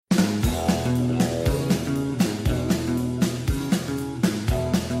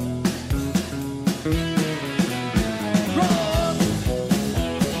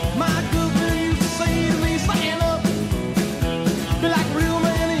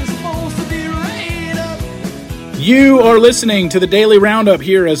You are listening to the Daily Roundup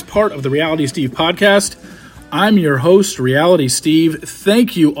here as part of the Reality Steve podcast. I'm your host, Reality Steve.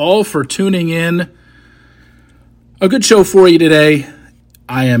 Thank you all for tuning in. A good show for you today.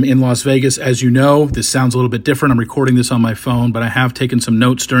 I am in Las Vegas, as you know. This sounds a little bit different. I'm recording this on my phone, but I have taken some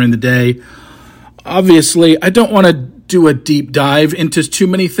notes during the day. Obviously, I don't want to do a deep dive into too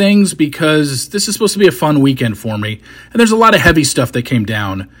many things because this is supposed to be a fun weekend for me. And there's a lot of heavy stuff that came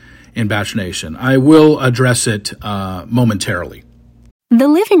down in Bachelor Nation. I will address it momentarily. The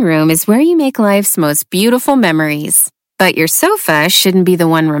living room is where you make life's most beautiful memories. But your sofa shouldn't be the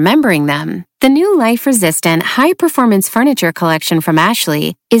one remembering them. The new life-resistant, high-performance furniture collection from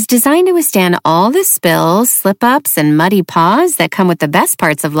Ashley is designed to withstand all the spills, slip-ups, and muddy paws that come with the best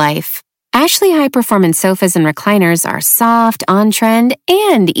parts of life. Ashley high-performance sofas and recliners are soft, on-trend,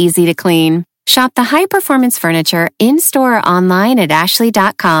 and easy to clean. Shop the high-performance furniture in-store or online at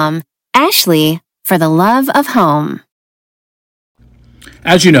ashley.com. Ashley, for the love of home.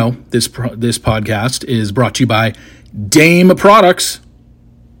 As you know, this podcast is brought to you by Dame Products.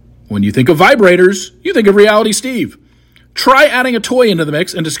 When you think of vibrators, you think of Reality Steve. Try adding a toy into the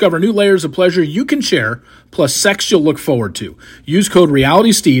mix and discover new layers of pleasure you can share, plus sex you'll look forward to. Use code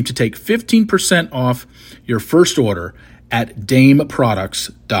RealitySteve to take 15% off your first order at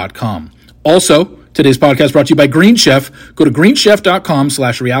dameproducts.com. Also, today's podcast brought to you by Green Chef. Go to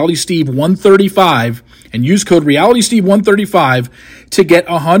greenchef.com/RealitySteve135 and use code RealitySteve135 to get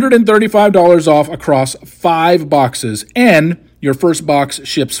 $135 off across 5 boxes, and your first box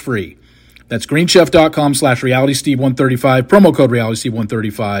ships free. That's greenchef.com/RealitySteve135, promo code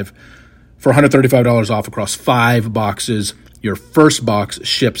RealitySteve135 for $135 off across 5 boxes. Your first box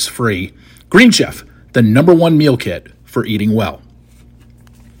ships free. Green Chef, the #1 meal kit for eating well.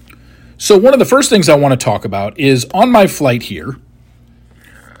 So one of the first things I want to talk about is on my flight here.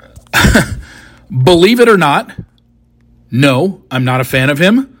 Believe it or not, no, I'm not a fan of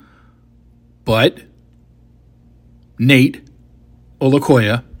him, but Nate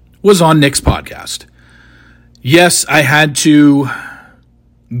Olukoya was on Nick's podcast. Yes, I had to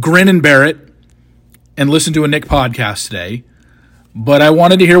grin and bear it and listen to a Nick podcast today, but I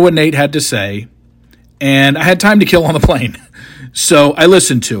wanted to hear what Nate had to say, and I had time to kill on the plane. So I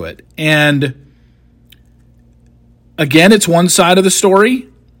listened to it. And again, it's one side of the story.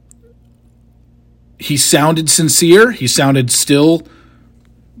 He sounded sincere. He sounded still,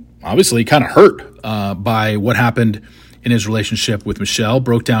 obviously, kind of hurt by what happened in his relationship with Michelle.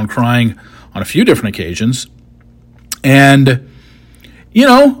 Broke down crying on a few different occasions. And, you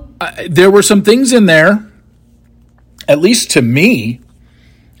know, there were some things in there, at least to me,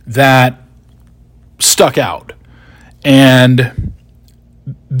 that stuck out. And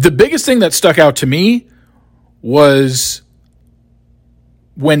the biggest thing that stuck out to me was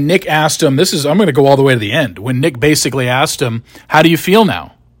when Nick asked him, I'm going to go all the way to the end, when Nick basically asked him, how do you feel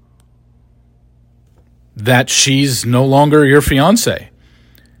now that she's no longer your fiance?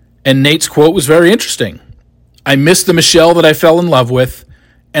 And Nate's quote was very interesting. I miss the Michelle that I fell in love with,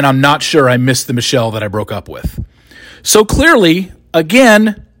 and I'm not sure I miss the Michelle that I broke up with. So clearly,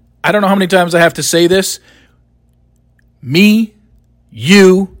 again, I don't know how many times I have to say this, me,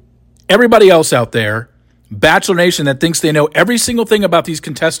 you, everybody else out there, Bachelor Nation that thinks they know every single thing about these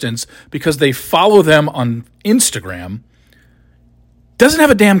contestants because they follow them on Instagram, doesn't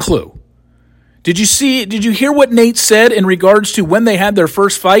have a damn clue. Did you hear what Nate said in regards to when they had their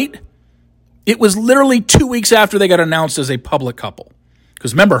first fight? It was literally 2 weeks after they got announced as a public couple.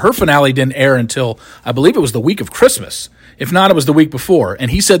 Because remember, her finale didn't air until, I believe it was the week of Christmas. If not, it was the week before.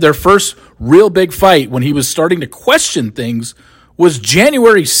 And he said their first real big fight when he was starting to question things was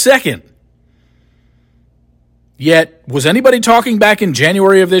January 2nd. Yet, was anybody talking back in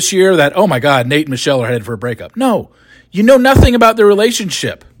January of this year that, oh my God, Nate and Michelle are headed for a breakup? No. You know nothing about their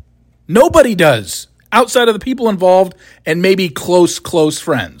relationship. Nobody does, outside of the people involved and maybe close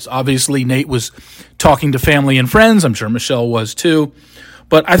friends. Obviously, Nate was talking to family and friends. I'm sure Michelle was too.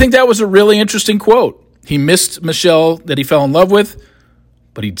 But I think that was a really interesting quote. He missed Michelle that he fell in love with,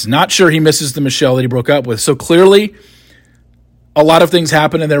 but he's not sure he misses the Michelle that he broke up with. So clearly, a lot of things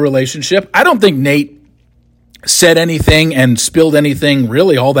happened in their relationship. I don't think Nate said anything and spilled anything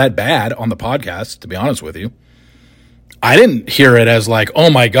really all that bad on the podcast, to be honest with you. I didn't hear it as like,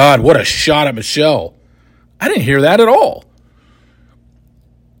 oh my God, what a shot at Michelle. I didn't hear that at all.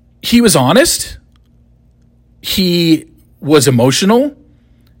 He was honest. He was emotional.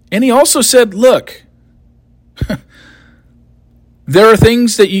 And he also said, look, there are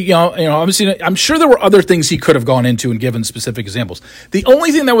things that you know, obviously, I'm sure there were other things he could have gone into and given specific examples. The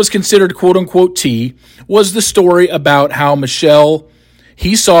only thing that was considered quote unquote tea was the story about how Michelle,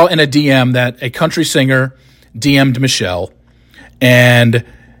 he saw in a DM that a country singer DM'd Michelle, and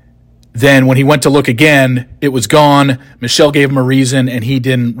then when he went to look again, it was gone. Michelle gave him a reason, and he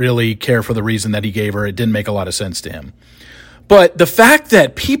didn't really care for the reason that he gave her. It didn't make a lot of sense to him. But the fact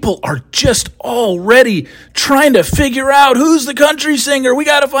that people are just already trying to figure out who's the country singer, we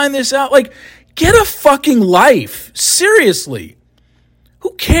got to find this out. Like, get a fucking life. Seriously.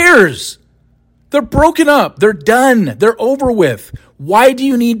 Who cares? They're broken up. They're done. They're over with. Why do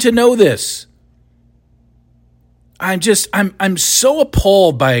you need to know this? I'm so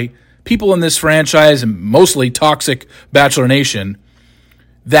appalled by people in this franchise, and mostly toxic Bachelor Nation,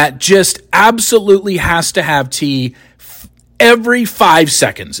 that just absolutely has to have tea every 5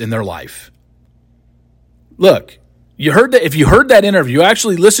 seconds in their life. Look, you heard that. If you heard that interview, you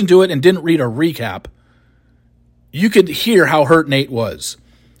actually listened to it and didn't read a recap, you could hear how hurt Nate was.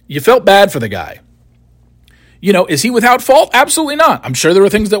 You felt bad for the guy. You know, is he without fault? Absolutely not. I'm sure there were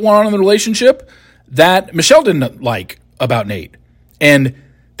things that went on in the relationship that Michelle didn't like about Nate. And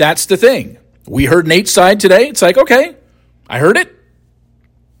that's the thing. We heard Nate's side today. It's like, okay, I heard it.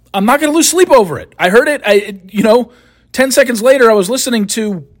 I'm not going to lose sleep over it. I heard it. 10 seconds later, I was listening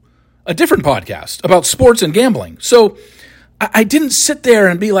to a different podcast about sports and gambling. So I didn't sit there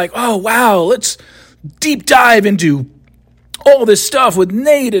and be like, oh, wow, let's deep dive into all this stuff with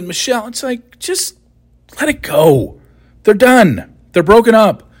Nate and Michelle. It's like, just let it go. They're done. They're broken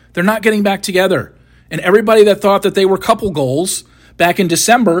up. They're not getting back together. And everybody that thought that they were couple goals back in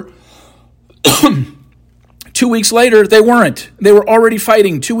December, 2 weeks later, they weren't. They were already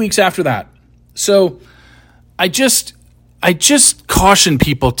fighting 2 weeks after that. So I just caution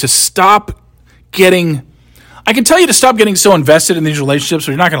people to stop getting, I can tell you to stop getting so invested in these relationships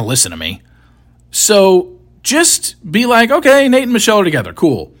or you're not going to listen to me. So just be like, okay, Nate and Michelle are together.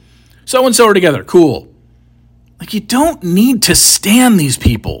 Cool. So-and-so are together. Cool. Like, you don't need to stan these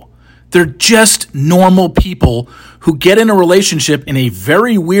people. They're just normal people who get in a relationship in a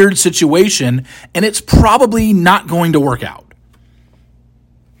very weird situation, and it's probably not going to work out.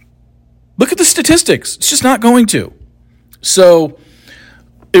 Look at the statistics. It's just not going to. So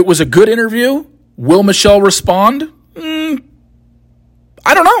it was a good interview. Will Michelle respond? I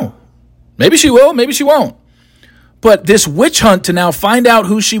don't know. Maybe she will, maybe she won't. But this witch hunt to now find out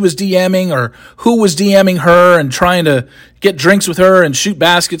who she was DMing or who was DMing her and trying to get drinks with her and shoot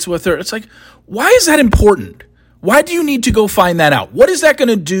baskets with her, it's like, why is that important? Why do you need to go find that out? What is that going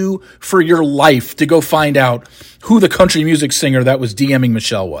to do for your life to go find out who the country music singer that was DMing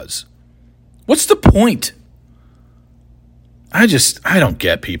Michelle was? What's the point? I don't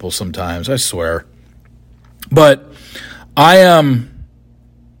get people sometimes, I swear. But I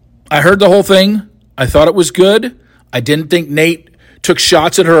heard the whole thing. I thought it was good. I didn't think Nate took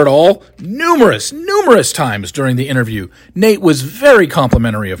shots at her at all. Numerous times during the interview, Nate was very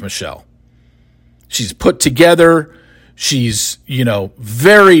complimentary of Michelle. She's put together. She's,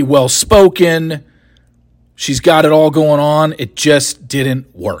 very well spoken. She's got it all going on. It just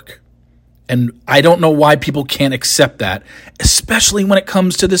didn't work. And I don't know why people can't accept that, especially when it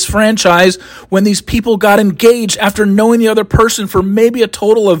comes to this franchise, when these people got engaged after knowing the other person for maybe a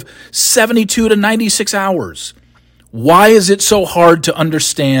total of 72 to 96 hours. Why is it so hard to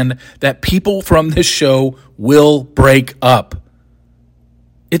understand that people from this show will break up?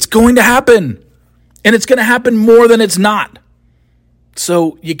 It's going to happen, and it's going to happen more than it's not.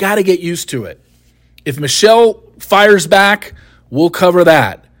 So you got to get used to it. If Michelle fires back, we'll cover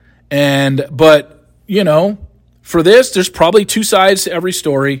that. But for this, there's probably two sides to every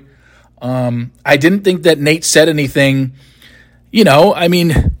story. I didn't think that Nate said anything,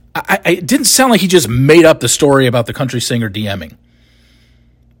 it didn't sound like he just made up the story about the country singer DMing.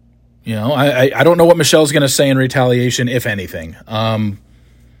 I don't know what Michelle's going to say in retaliation, if anything.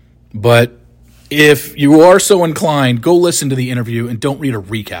 But if you are so inclined, go listen to the interview and don't read a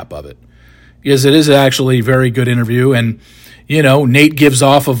recap of it, because it is actually a very good interview. And, Nate gives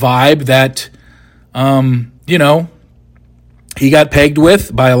off a vibe that, he got pegged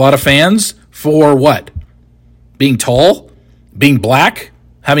with by a lot of fans for what? Being tall, being black,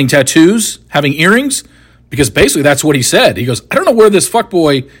 having tattoos, having earrings, because basically that's what he said. He goes, I don't know where this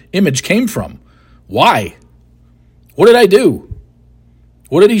fuckboy image came from. Why? What did I do?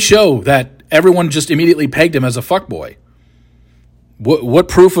 What did he show that everyone just immediately pegged him as a fuckboy? What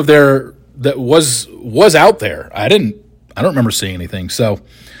proof of that was out there? I don't remember seeing anything. So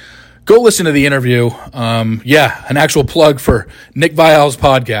go listen to the interview. An actual plug for Nick Viall's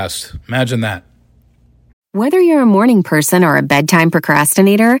podcast. Imagine that. Whether you're a morning person or a bedtime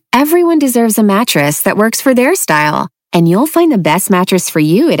procrastinator, everyone deserves a mattress that works for their style. And you'll find the best mattress for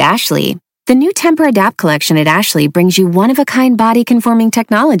you at Ashley. The new Temper-Adapt collection at Ashley brings you one-of-a-kind body-conforming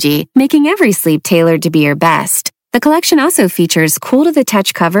technology, making every sleep tailored to be your best. The collection also features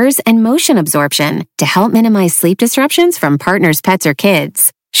cool-to-the-touch covers and motion absorption to help minimize sleep disruptions from partners, pets, or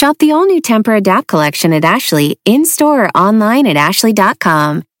kids. Shop the all-new Temper-Adapt collection at Ashley, in-store or online at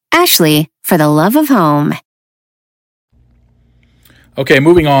ashley.com. Ashley, for the love of home. Okay,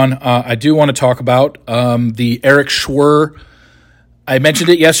 moving on. I do want to talk about the Eric Schwer. I mentioned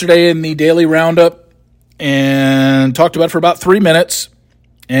it yesterday in the Daily Roundup and talked about it for about 3 minutes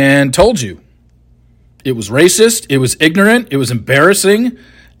and told you it was racist, it was ignorant, it was embarrassing,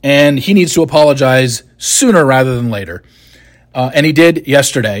 and he needs to apologize sooner rather than later. And he did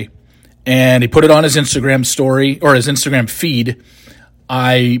yesterday, and he put it on his Instagram story or his Instagram feed.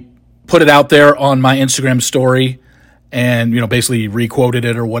 I put it out there on my Instagram story and, basically re-quoted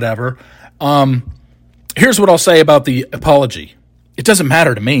it or whatever. Here's what I'll say about the apology. It doesn't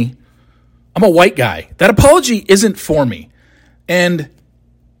matter to me. I'm a white guy. That apology isn't for me. And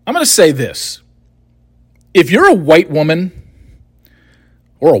I'm going to say this. If you're a white woman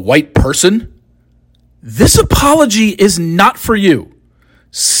or a white person, this apology is not for you.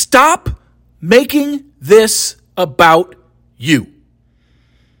 Stop making this about you.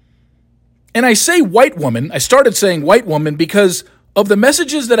 And I say white woman, I started saying white woman because of the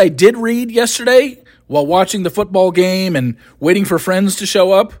messages that I did read yesterday while watching the football game and waiting for friends to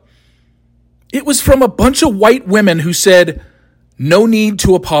show up. It was from a bunch of white women who said, no need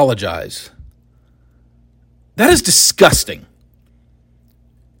to apologize. That is disgusting.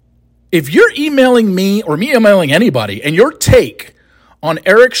 If you're emailing me or me emailing anybody and your take on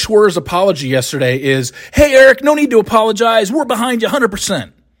Eric Schwer's apology yesterday is, hey, Eric, no need to apologize. We're behind you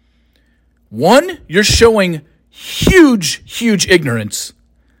 100%. One, you're showing huge ignorance.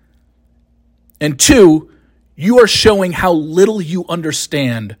 And two, you are showing how little you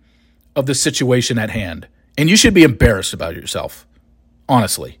understand of the situation at hand. And you should be embarrassed about yourself,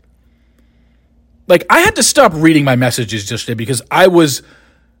 honestly. Like, I had to stop reading my messages yesterday because I was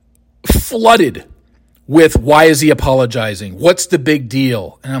flooded with why is he apologizing? What's the big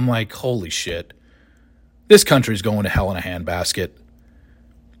deal? And I'm like, holy shit. This country's going to hell in a handbasket.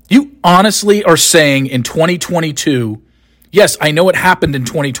 You honestly are saying in 2022, yes, I know it happened in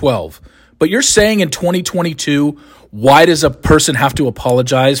 2012, but you're saying in 2022, why does a person have to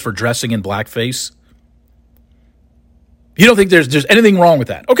apologize for dressing in blackface? You don't think there's anything wrong with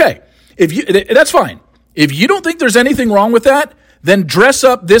that? Okay, that's fine. If you don't think there's anything wrong with that, then dress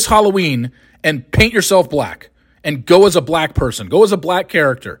up this Halloween and paint yourself black and go as a black person, go as a black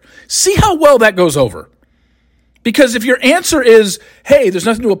character. See how well that goes over. Because if your answer is, hey, there's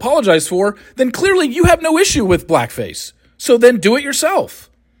nothing to apologize for, then clearly you have no issue with blackface. So then do it yourself.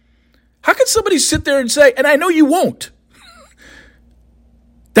 How can somebody sit there and say, and I know you won't.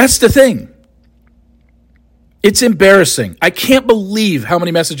 That's the thing. It's embarrassing. I can't believe how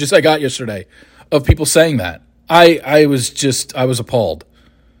many messages I got yesterday of people saying that. I was appalled.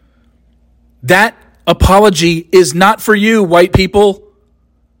 That apology is not for you, white people.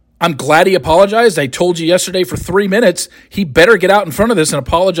 I'm glad he apologized. I told you yesterday for 3 minutes, he better get out in front of this and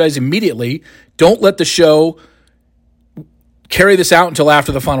apologize immediately. Don't let the show carry this out until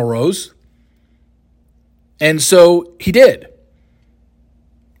after the final rose. And so he did.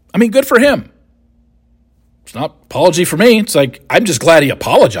 I mean, good for him. It's not apology for me. It's like, I'm just glad he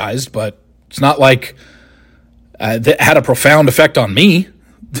apologized, but it's not like that had a profound effect on me.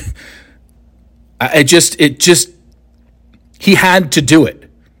 He had to do it.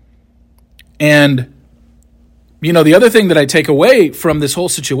 And, the other thing that I take away from this whole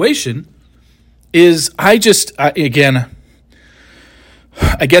situation is I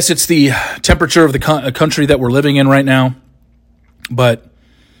guess it's the temperature of the country that we're living in right now. But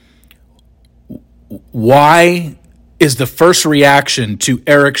why is the first reaction to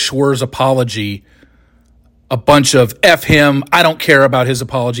Eric Schwer's apology a bunch of F him, I don't care about his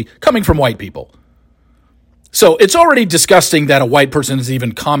apology, coming from white people? So it's already disgusting that a white person is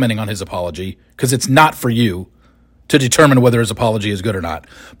even commenting on his apology because it's not for you to determine whether his apology is good or not.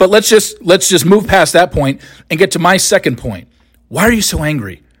 But let's just move past that point and get to my second point. Why are you so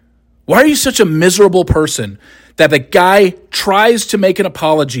angry? Why are you such a miserable person that the guy tries to make an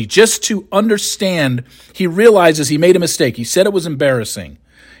apology just to understand he realizes he made a mistake? He said it was embarrassing.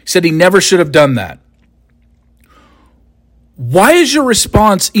 He said he never should have done that. Why is your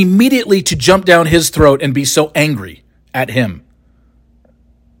response immediately to jump down his throat and be so angry at him?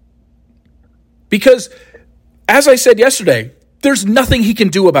 Because, as I said yesterday, there's nothing he can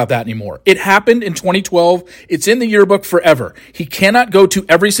do about that anymore. It happened in 2012. It's in the yearbook forever. He cannot go to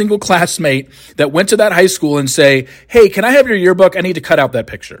every single classmate that went to that high school and say, hey, can I have your yearbook? I need to cut out that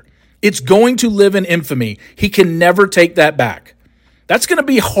picture. It's going to live in infamy. He can never take that back. That's going to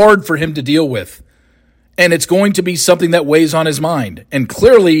be hard for him to deal with. And it's going to be something that weighs on his mind. And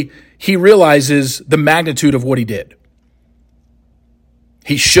clearly, he realizes the magnitude of what he did.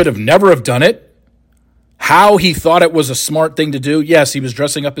 He should have never have done it. How he thought it was a smart thing to do. Yes, he was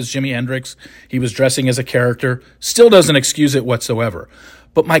dressing up as Jimi Hendrix. He was dressing as a character. Still doesn't excuse it whatsoever.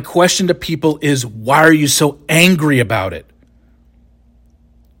 But my question to people is, why are you so angry about it?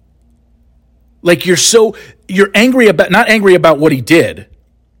 Like you're angry about, not angry about what he did,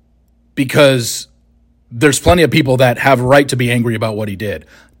 because there's plenty of people that have a right to be angry about what he did.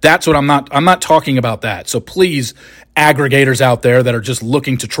 That's what I'm not talking about that. So please, aggregators out there that are just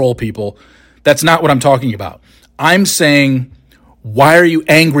looking to troll people, that's not what I'm talking about. I'm saying, why are you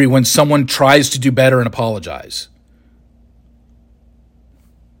angry when someone tries to do better and apologize?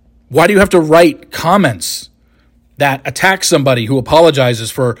 Why do you have to write comments that attack somebody who apologizes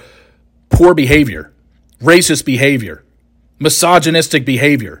for poor behavior, racist behavior, misogynistic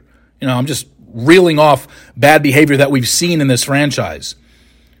behavior? I'm just reeling off bad behavior that we've seen in this franchise.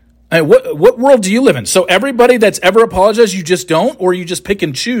 I mean, what world do you live in? So everybody that's ever apologized, you just don't, or you just pick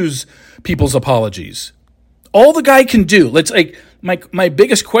and choose people's apologies? All the guy can do, my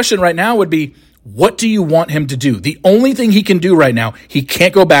biggest question right now would be, what do you want him to do? The only thing he can do right now, he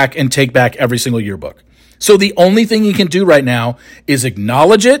can't go back and take back every single yearbook. So the only thing he can do right now is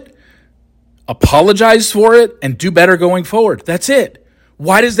acknowledge it, apologize for it, and do better going forward. That's it.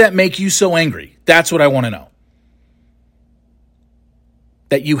 Why does that make you so angry? That's what I want to know.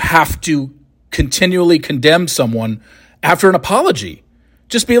 That you have to continually condemn someone after an apology.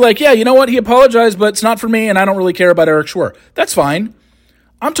 Just be like, yeah, you know what? He apologized, but it's not for me, and I don't really care about Eric Schwer. That's fine.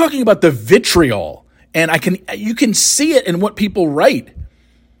 I'm talking about the vitriol, and you can see it in what people write.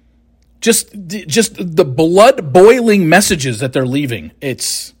 Just the blood boiling messages that they're leaving.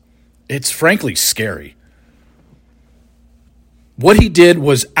 It's frankly scary. What he did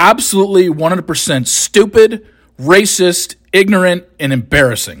was absolutely 100% stupid, racist, ignorant, and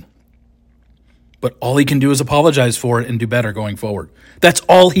embarrassing. But all he can do is apologize for it and do better going forward. That's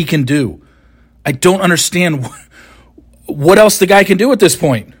all he can do. I don't understand what else the guy can do at this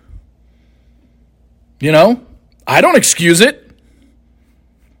point. I don't excuse it.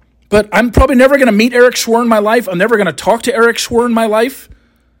 But I'm probably never going to meet Eric Schwer in my life. I'm never going to talk to Eric Schwer in my life.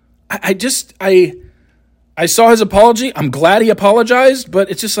 I saw his apology. I'm glad he apologized, but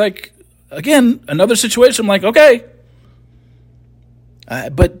it's just like, again, another situation. I'm like, okay.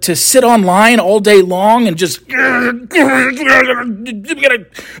 But to sit online all day long and just, I'm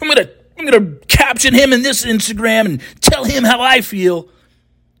gonna caption him in this Instagram and tell him how I feel.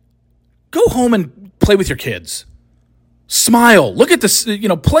 Go home and play with your kids. Smile. Look at this,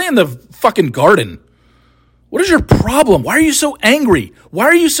 play in the fucking garden. What is your problem? Why are you so angry? Why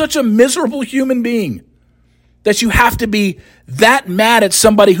are you such a miserable human being that you have to be that mad at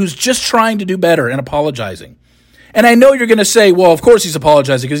somebody who's just trying to do better and apologizing? And I know you're going to say, well, of course he's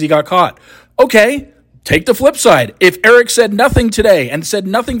apologizing because he got caught. Okay, take the flip side. If Eric said nothing today and said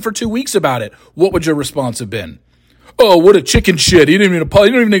nothing for 2 weeks about it, what would your response have been? Oh, what a chicken shit. He didn't even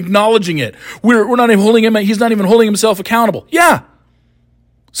apologize. He didn't even acknowledging it. We're not even holding him. He's not even holding himself accountable. Yeah.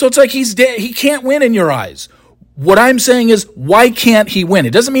 So it's like he's dead. He can't win in your eyes. What I'm saying is, why can't he win?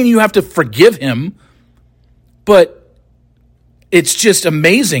 It doesn't mean you have to forgive him, but it's just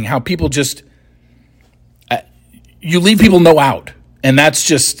amazing how people just, you leave people no out. And that's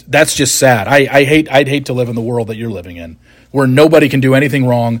just sad. I'd hate to live in the world that you're living in, where nobody can do anything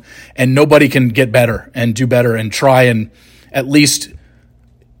wrong and nobody can get better and do better and try and at least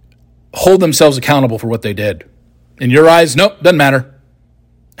hold themselves accountable for what they did. In your eyes, nope, doesn't matter.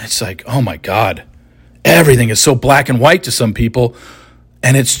 It's like, oh my God, everything is so black and white to some people.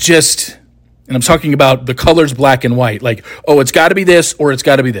 And it's just, and I'm talking about the colors black and white, like, oh, it's got to be this or it's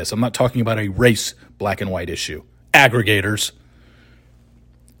got to be this. I'm not talking about a race black and white issue. Aggregators.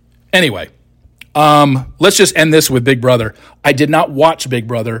 Anyway, let's just end this with Big Brother. I did not watch Big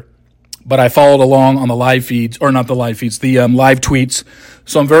Brother, but I followed along on the live feeds, or not the live feeds, the live tweets.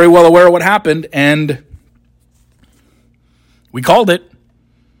 So I'm very well aware of what happened, and we called it.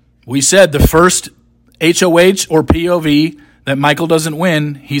 We said the first HOH or POV that Michael doesn't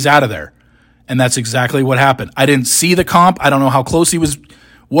win, he's out of there. And that's exactly what happened. I didn't see the comp. I don't know how close he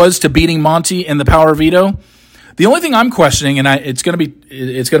was to beating Monty in the power veto. The only thing I'm questioning, and it's going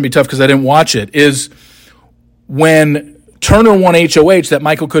to be tough because I didn't watch it, is when Turner won HOH that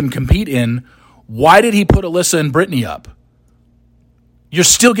Michael couldn't compete in, why did he put Alyssa and Brittany up? You're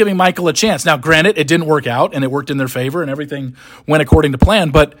still giving Michael a chance. Now, granted, it didn't work out, and it worked in their favor, and everything went according to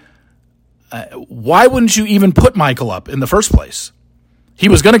plan, but why wouldn't you even put Michael up in the first place? he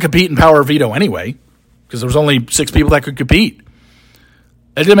was going to compete in power veto anyway, because there was only 6 people that could compete.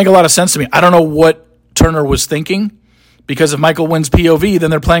 It didn't make a lot of sense to me. I don't know what Turner was thinking, because if Michael wins POV, then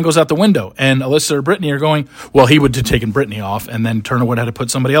their plan goes out the window. And Alyssa or Brittany are going, well, he would have taken Brittany off, and then Turner would have had to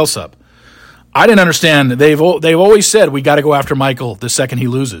put somebody else up. I didn't understand. They've always said we got to go after Michael the second he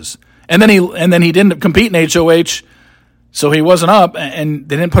loses, and then he didn't compete in HOH, so he wasn't up, and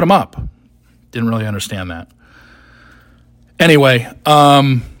they didn't put him up. Didn't really understand that. Anyway,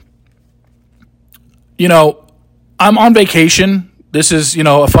 I'm on vacation. This is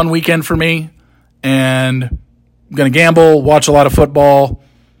a fun weekend for me, and I'm gonna gamble, watch a lot of football.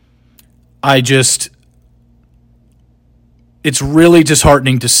 It's really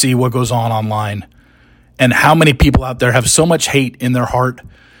disheartening to see what goes on online and how many people out there have so much hate in their heart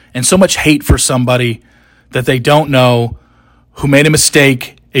and so much hate for somebody that they don't know, who made a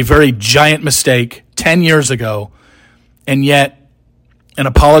mistake, a very giant mistake 10 years ago, and yet an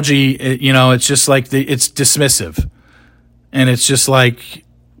apology, it's just like it's dismissive. And it's just like,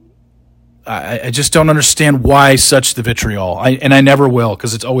 I just don't understand why such the vitriol. And I never will,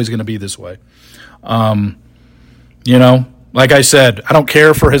 because it's always going to be this way. Like I said, I don't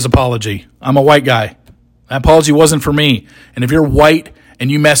care for his apology. I'm a white guy. That apology wasn't for me. And if you're white and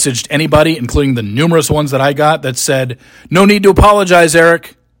you messaged anybody, including the numerous ones that I got that said, no need to apologize,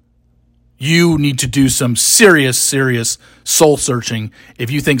 Eric, you need to do some serious, serious soul searching if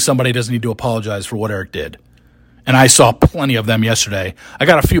you think somebody doesn't need to apologize for what Eric did. And I saw plenty of them yesterday. I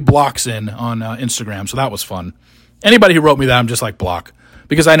got a few blocks in on Instagram, so that was fun. Anybody who wrote me that, I'm just like, block.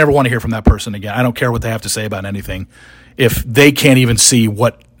 Because I never want to hear from that person again. I don't care what they have to say about anything if they can't even see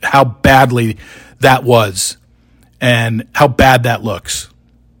how badly that was and how bad that looks.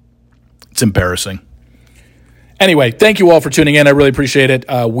 It's embarrassing. Anyway, thank you all for tuning in. I really appreciate it.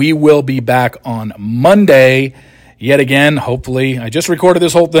 We will be back on Monday yet again. Hopefully, I just recorded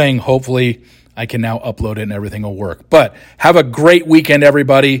this whole thing. Hopefully, I can now upload it and everything will work. But have a great weekend,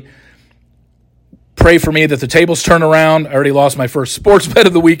 everybody. Pray for me that the tables turn around. I already lost my first sports bet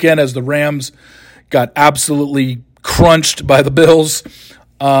of the weekend as the Rams got absolutely crunched by the Bills.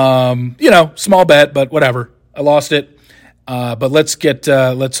 Small bet, but whatever. I lost it. But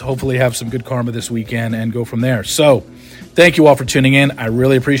let's hopefully have some good karma this weekend and go from there. So thank you all for tuning in. I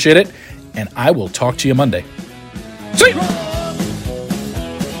really appreciate it. And I will talk to you Monday. Sweet.